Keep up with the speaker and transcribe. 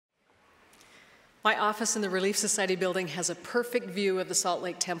My office in the Relief Society building has a perfect view of the Salt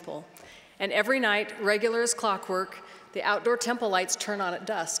Lake Temple. And every night, regular as clockwork, the outdoor temple lights turn on at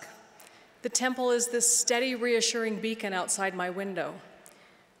dusk. The temple is this steady, reassuring beacon outside my window.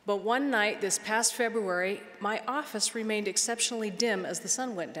 But one night this past February, my office remained exceptionally dim as the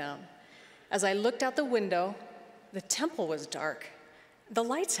sun went down. As I looked out the window, the temple was dark. The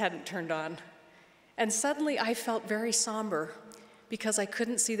lights hadn't turned on. And suddenly I felt very somber because I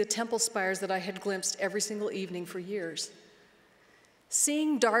couldn't see the temple spires that I had glimpsed every single evening for years.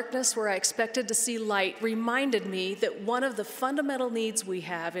 Seeing darkness where I expected to see light reminded me that one of the fundamental needs we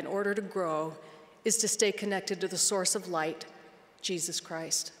have in order to grow is to stay connected to the source of light, Jesus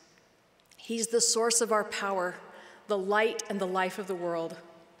Christ. He's the source of our power, the light and the life of the world.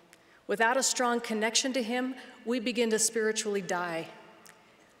 Without a strong connection to him, we begin to spiritually die.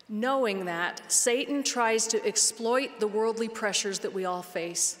 Knowing that, Satan tries to exploit the worldly pressures that we all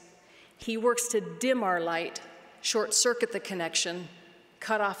face. He works to dim our light, short-circuit the connection,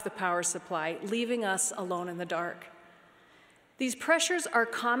 cut off the power supply, leaving us alone in the dark. These pressures are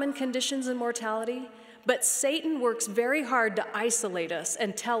common conditions in mortality, but Satan works very hard to isolate us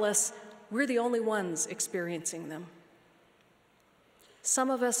and tell us we're the only ones experiencing them. Some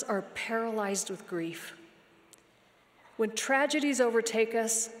of us are paralyzed with grief. When tragedies overtake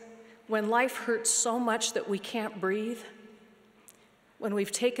us, when life hurts so much that we can't breathe, when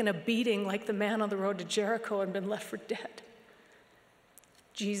we've taken a beating like the man on the road to Jericho and been left for dead,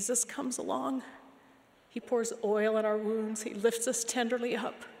 Jesus comes along. He pours oil on our wounds. He lifts us tenderly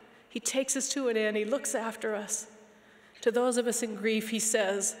up. He takes us to an inn. He looks after us. To those of us in grief, he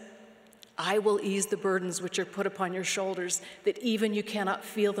says, I will ease the burdens which are put upon your shoulders, that even you cannot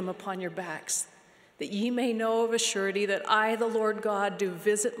feel them upon your backs, that ye may know of a surety that I, the Lord God, do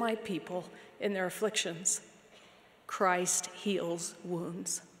visit my people in their afflictions. Christ heals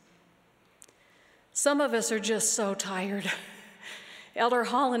wounds. Some of us are just so tired. Elder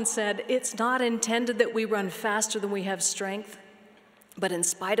Holland said, it's not intended that we run faster than we have strength, but in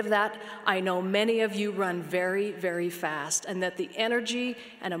spite of that, I know many of you run very, very fast, and that the energy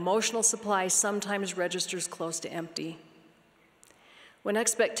and emotional supply sometimes registers close to empty. When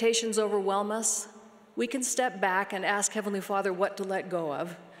expectations overwhelm us, we can step back and ask Heavenly Father what to let go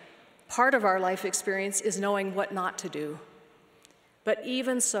of. Part of our life experience is knowing what not to do. But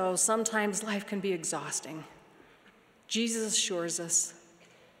even so, sometimes life can be exhausting. Jesus assures us,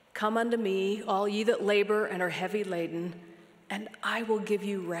 come unto me, all ye that labor and are heavy laden, and I will give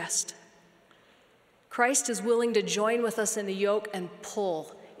you rest. Christ is willing to join with us in the yoke and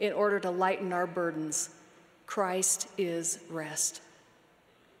pull in order to lighten our burdens. Christ is rest.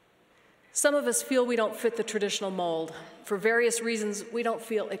 Some of us feel we don't fit the traditional mold. For various reasons, we don't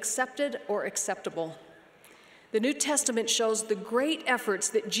feel accepted or acceptable. The New Testament shows the great efforts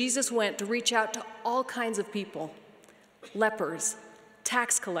that Jesus went to reach out to all kinds of people: lepers,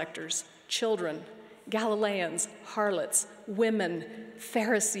 tax collectors, children, Galileans, harlots, women,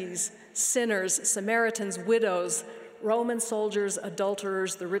 Pharisees, sinners, Samaritans, widows, Roman soldiers,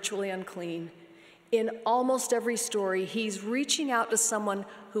 adulterers, the ritually unclean. In almost every story, he's reaching out to someone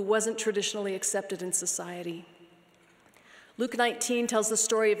who wasn't traditionally accepted in society. Luke 19 tells the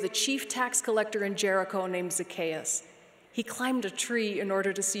story of the chief tax collector in Jericho named Zacchaeus. He climbed a tree in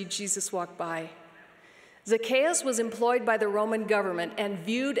order to see Jesus walk by. Zacchaeus was employed by the Roman government and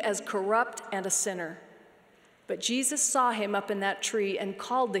viewed as corrupt and a sinner. But Jesus saw him up in that tree and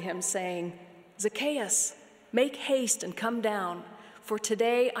called to him, saying, Zacchaeus, make haste and come down, for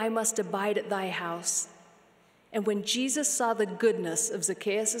today I must abide at thy house. And when Jesus saw the goodness of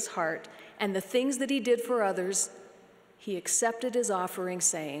Zacchaeus' heart and the things that he did for others, he accepted his offering,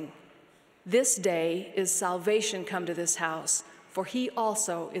 saying, this day is salvation come to this house, for he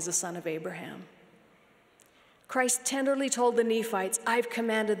also is a son of Abraham. Christ tenderly told the Nephites, I've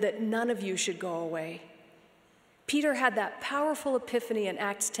commanded that none of you should go away. Peter had that powerful epiphany in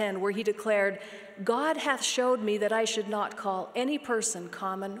Acts 10 where he declared, God hath showed me that I should not call any person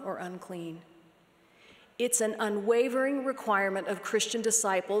common or unclean. It's an unwavering requirement of Christian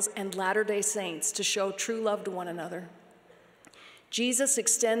disciples and Latter-day Saints to show true love to one another. Jesus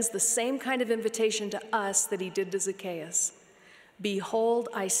extends the same kind of invitation to us that he did to Zacchaeus. Behold,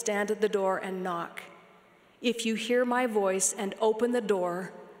 I stand at the door and knock. If you hear my voice and open the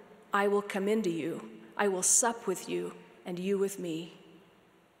door, I will come into you. I will sup with you, and you with me.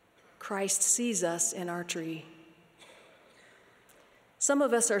 Christ sees us in our tree. Some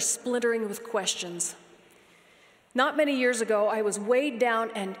of us are splintering with questions. Not many years ago, I was weighed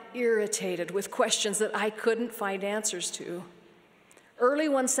down and irritated with questions that I couldn't find answers to. Early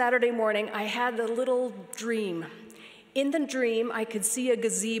one Saturday morning, I had a little dream. In the dream, I could see a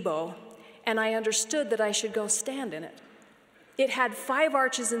gazebo, and I understood that I should go stand in it. It had 5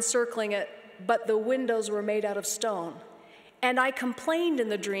 arches encircling it, but the windows were made out of stone. And I complained in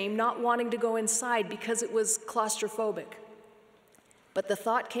the dream, not wanting to go inside because it was claustrophobic. But the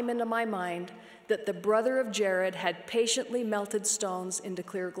thought came into my mind that the brother of Jared had patiently melted stones into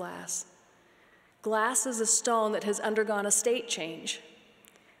clear glass. Glass is a stone that has undergone a state change.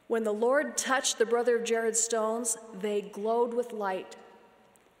 When the Lord touched the brother of Jared's stones, they glowed with light.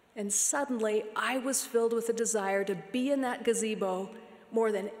 And suddenly, I was filled with a desire to be in that gazebo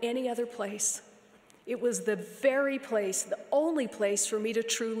more than any other place. It was the very place, the only place for me to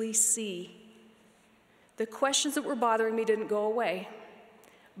truly see. The questions that were bothering me didn't go away,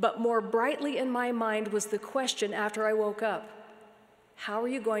 but more brightly in my mind was the question after I woke up: how are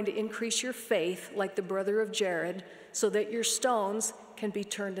you going to increase your faith like the brother of Jared so that your stones can be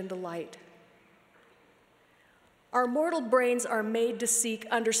turned into light? Our mortal brains are made to seek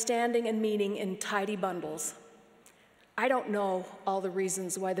understanding and meaning in tidy bundles. I don't know all the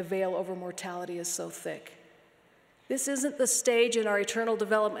reasons why the veil over mortality is so thick. This isn't the stage in our eternal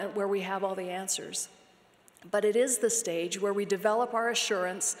development where we have all the answers, but it is the stage where we develop our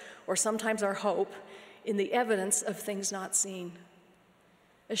assurance, or sometimes our hope, in the evidence of things not seen.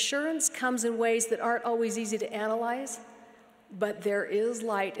 Assurance comes in ways that aren't always easy to analyze, but there is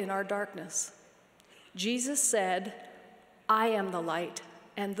light in our darkness. Jesus said, "I am the light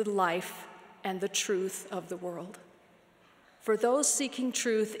and the life and the truth of the world." For those seeking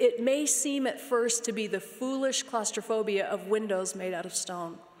truth, it may seem at first to be the foolish claustrophobia of windows made out of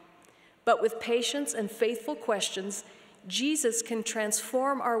stone. But with patience and faithful questions, Jesus can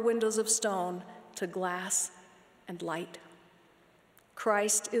transform our windows of stone to glass and light.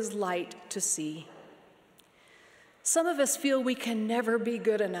 Christ is light to see. Some of us feel we can never be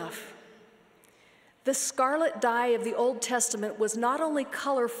good enough. The scarlet dye of the Old Testament was not only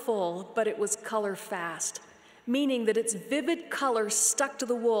colorful, but it was color fast, meaning that its vivid color stuck to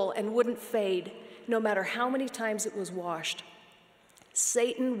the wool and wouldn't fade, no matter how many times it was washed.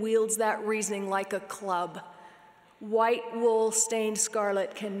 Satan wields that reasoning like a club. White wool stained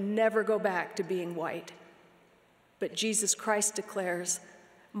scarlet can never go back to being white. But Jesus Christ declares,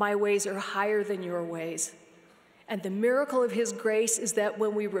 "My ways are higher than your ways." And the miracle of his grace is that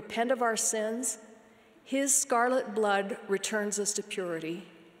when we repent of our sins, his scarlet blood returns us to purity.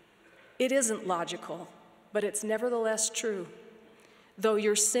 It isn't logical, but it's nevertheless true. Though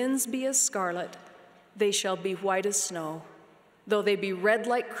your sins be as scarlet, they shall be white as snow. Though they be red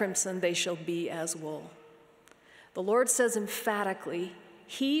like crimson, they shall be as wool. The Lord says emphatically,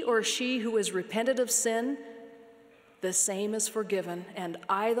 he or she who has repented of sin, the same is forgiven, and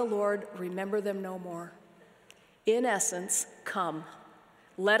I, the Lord, remember them no more. In essence, come.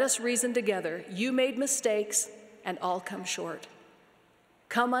 Let us reason together. You made mistakes, and all come short.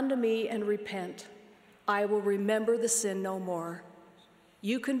 Come unto me and repent. I will remember the sin no more.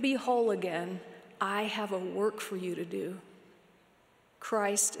 You can be whole again. I have a work for you to do.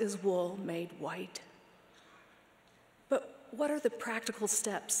 Christ is wool made white. But what are the practical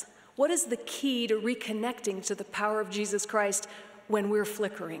steps? What is the key to reconnecting to the power of Jesus Christ when we're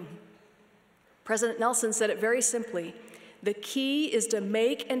flickering? President Nelson said it very simply: the key is to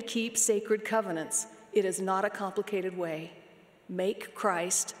make and keep sacred covenants. It is not a complicated way. Make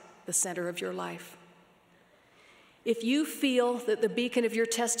Christ the center of your life. If you feel that the beacon of your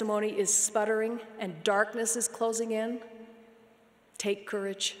testimony is sputtering and darkness is closing in, take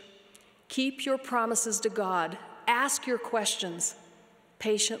courage. Keep your promises to God. Ask your questions.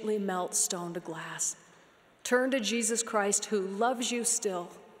 Patiently melt stone to glass. Turn to Jesus Christ, who loves you still.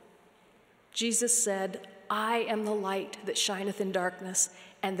 Jesus said, "I am the light that shineth in darkness,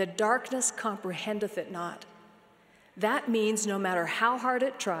 and the darkness comprehendeth it not." That means no matter how hard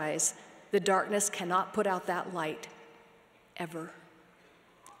it tries, the darkness cannot put out that light, ever.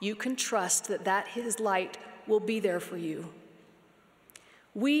 You can trust that his light will be there for you.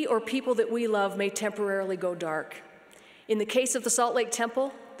 We or people that we love may temporarily go dark. In the case of the Salt Lake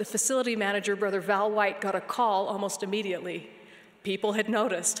Temple, the facility manager, Brother Val White, got a call almost immediately. People had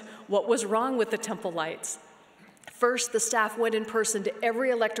noticed what was wrong with the temple lights. First, the staff went in person to every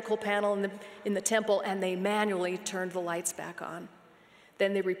electrical panel in the temple, and they manually turned the lights back on.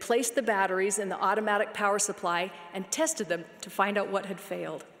 Then they replaced the batteries in the automatic power supply and tested them to find out what had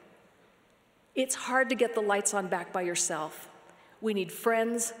failed. It's hard to get the lights on back by yourself. We need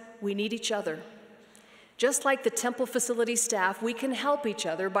friends, we need each other. Just like the temple facility staff, we can help each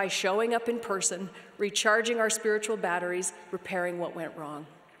other by showing up in person, recharging our spiritual batteries, repairing what went wrong.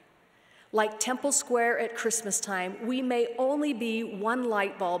 Like Temple Square at Christmas time, we may only be one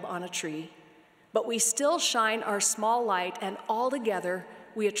light bulb on a tree, but we still shine our small light, and all together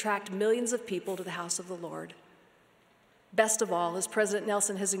we attract millions of people to the house of the Lord. Best of all, as President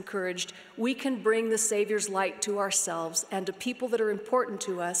Nelson has encouraged, we can bring the Savior's light to ourselves and to people that are important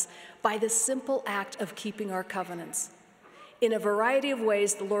to us by the simple act of keeping our covenants. In a variety of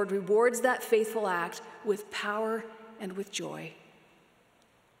ways, the Lord rewards that faithful act with power and with joy.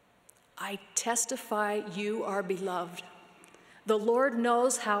 I testify you are beloved. The Lord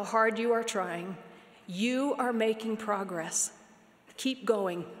knows how hard you are trying. You are making progress. Keep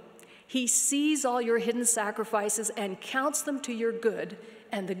going. He sees all your hidden sacrifices and counts them to your good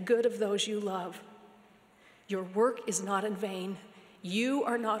and the good of those you love. Your work is not in vain. You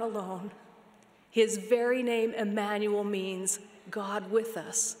are not alone. His very name, Emmanuel, means God with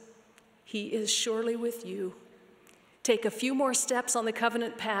us. He is surely with you. Take a few more steps on the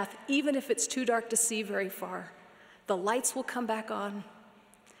covenant path, even if it's too dark to see very far. The lights will come back on.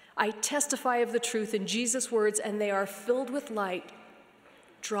 I testify of the truth in Jesus' words, and they are filled with light.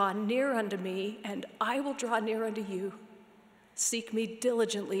 Draw near unto me, and I will draw near unto you. Seek me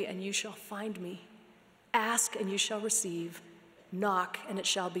diligently, and you shall find me. Ask, and you shall receive. Knock, and it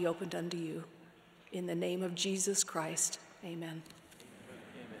shall be opened unto you. In the name of Jesus Christ, amen.